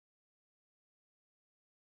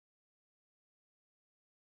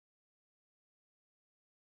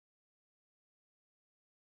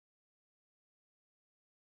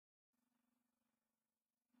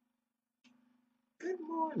Good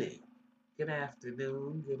morning, good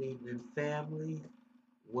afternoon, good evening, family.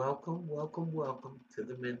 Welcome, welcome, welcome to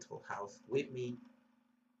the Mental House with me,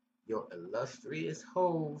 your illustrious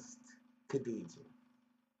host, Khadija.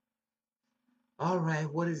 All right,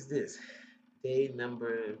 what is this? Day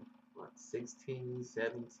number what, 16,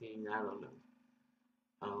 17, I don't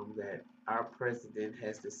know. That our president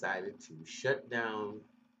has decided to shut down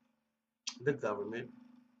the government.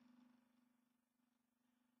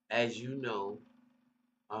 As you know,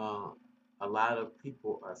 uh, a lot of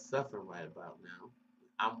people are suffering right about now.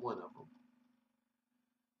 I'm one of them.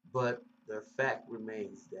 But the fact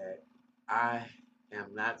remains that I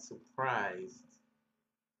am not surprised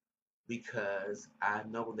because I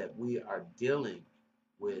know that we are dealing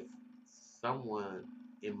with someone,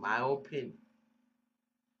 in my opinion,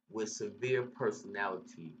 with severe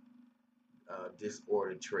personality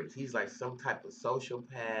disorder traits. He's like some type of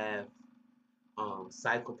sociopath,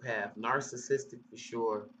 psychopath, narcissistic for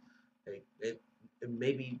sure,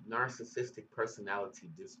 maybe narcissistic personality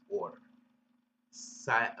disorder.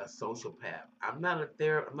 A sociopath. I'm not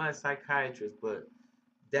a psychiatrist, but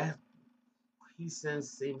that he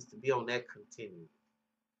seems to be on that continuum.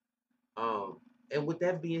 Um, and with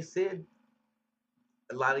that being said,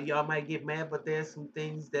 a lot of y'all might get mad, but there's some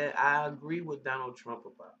things that I agree with Donald Trump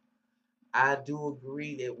about. I do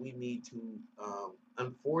agree that we need to,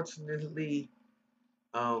 unfortunately,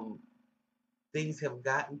 um, things have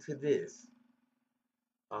gotten to this.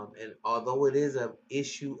 And although it is an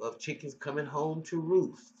issue of chickens coming home to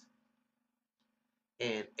roost,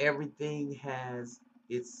 and everything has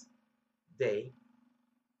its day,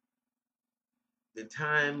 the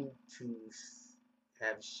time to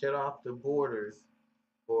have shut off the borders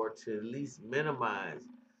or to at least minimize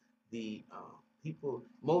the people.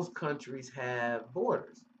 Most countries have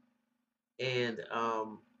borders, and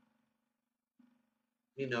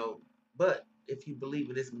you know, but if you believe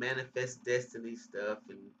in this manifest destiny stuff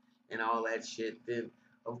and all that shit, then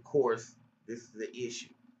of course this is the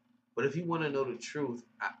issue. But if you want to know the truth,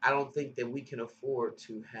 I don't think that we can afford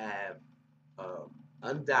to have um,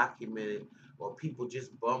 undocumented or people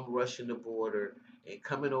just bum rushing the border and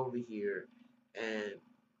coming over here and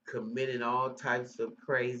committing all types of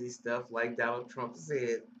crazy stuff like Donald Trump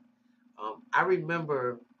said. I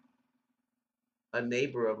remember a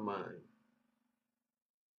neighbor of mine,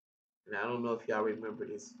 and I don't know if y'all remember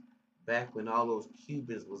this, back when all those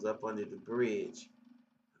Cubans was up under the bridge.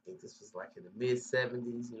 I think this was like in the mid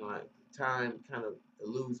 70s. Like, time kind of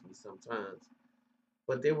eludes me sometimes.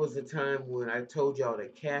 But there was a time when I told y'all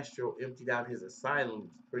that Castro emptied out his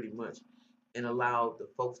asylums pretty much and allowed the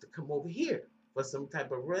folks to come over here for some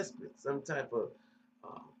type of respite, some type of,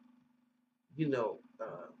 uh, you know,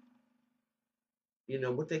 uh,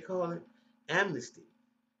 what they call it, amnesty.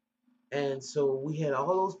 And so we had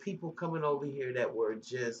all those people coming over here that were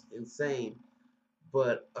just insane.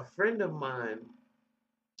 But a friend of mine,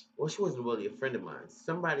 well, she wasn't really a friend of mine.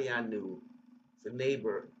 Somebody I knew, the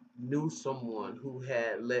neighbor, knew someone who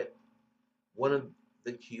had let one of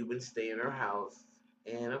the Cubans stay in her house.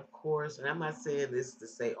 And of course, and I'm not saying this to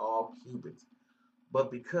say all Cubans,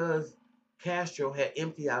 but because Castro had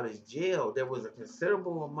emptied out his jail, there was a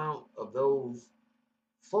considerable amount of those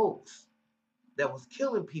folks that was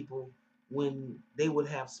killing people when they would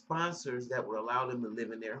have sponsors that would allow them to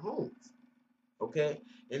live in their homes. Okay?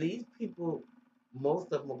 And these people,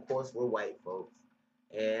 most of them, of course, were white folks.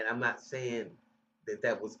 And I'm not saying that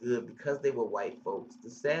that was good because they were white folks. The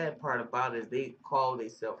sad part about it is they called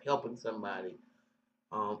themselves helping somebody.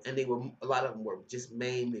 And they were, a lot of them were just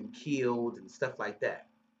maimed and killed and stuff like that.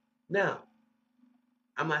 Now,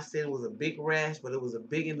 I'm not saying it was a big rash, but it was a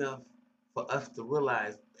big enough for us to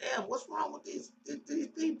realize, damn, what's wrong with these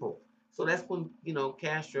people? So that's when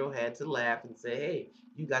Castro had to laugh and say, hey,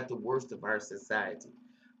 you got the worst of our society,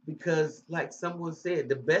 because like someone said,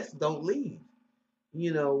 the best don't leave.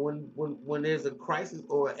 When there's a crisis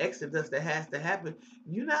or an exodus that has to happen,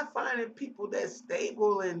 you're not finding people that's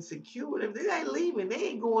stable and secure. If they ain't leaving, they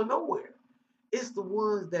ain't going nowhere. It's the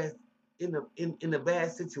ones that's in a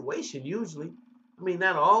bad situation usually. I mean,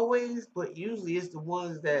 not always, but usually it's the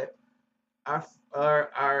ones that are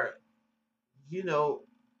are you know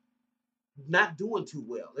not doing too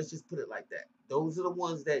well. Let's just put it like that. Those are the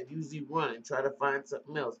ones that usually run and try to find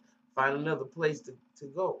something else, find another place to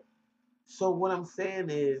go. So what I'm saying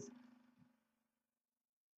is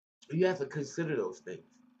you have to consider those things.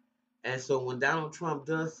 And so when Donald Trump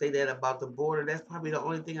does say that about the border, that's probably the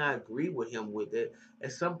only thing I agree with him with it.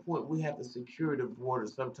 At some point, we have to secure the border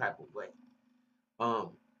some type of way.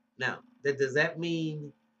 Um, Now, does that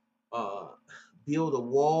mean uh, build a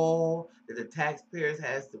wall that the taxpayers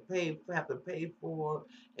have to pay for,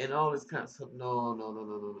 and all this kind of stuff. No, no, no,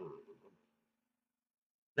 no, no, no, no.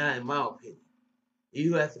 Not in my opinion.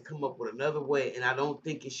 You have to come up with another way, and I don't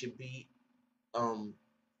think it should be um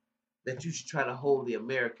that you should try to hold the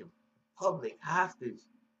American public hostage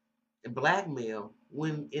and blackmail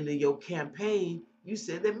when your campaign you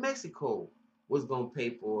said that Mexico was gonna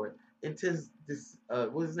pay for it. Until this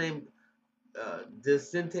what's his name?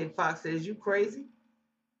 Vicente Fox says you crazy.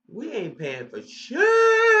 We ain't paying for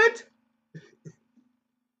shit.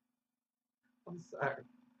 I'm sorry.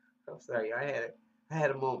 I'm sorry. I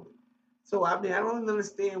had a moment. So I mean I don't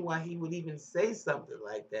understand why he would even say something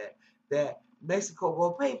like that. That Mexico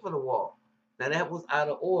will pay for the wall. Now that was out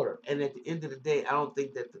of order. And at the end of the day, I don't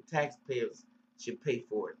think that the taxpayers should pay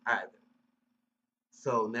for it either.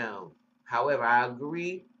 So now, however, I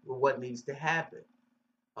agree with what needs to happen.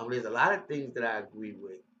 There's a lot of things that I agree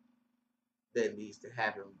with that needs to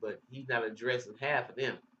happen, but he's not addressing half of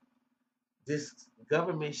them. This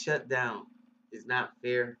government shutdown is not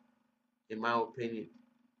fair, in my opinion,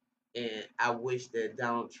 and I wish that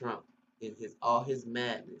Donald Trump, in his all his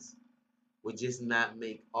madness, would just not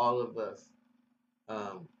make all of us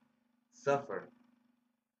um, suffer,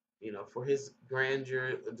 for his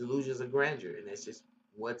grandeur, delusions of grandeur, and that's just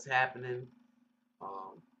what's happening.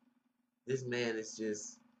 Um, this man is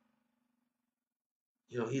just,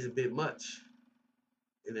 he's a bit much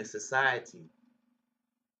in a society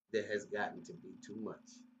that has gotten to be too much.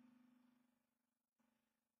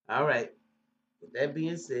 All right. With that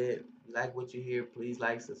being said, if you like what you hear, please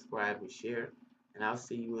like, subscribe, and share. And I'll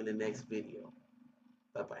see you in the next video.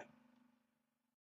 Bye bye.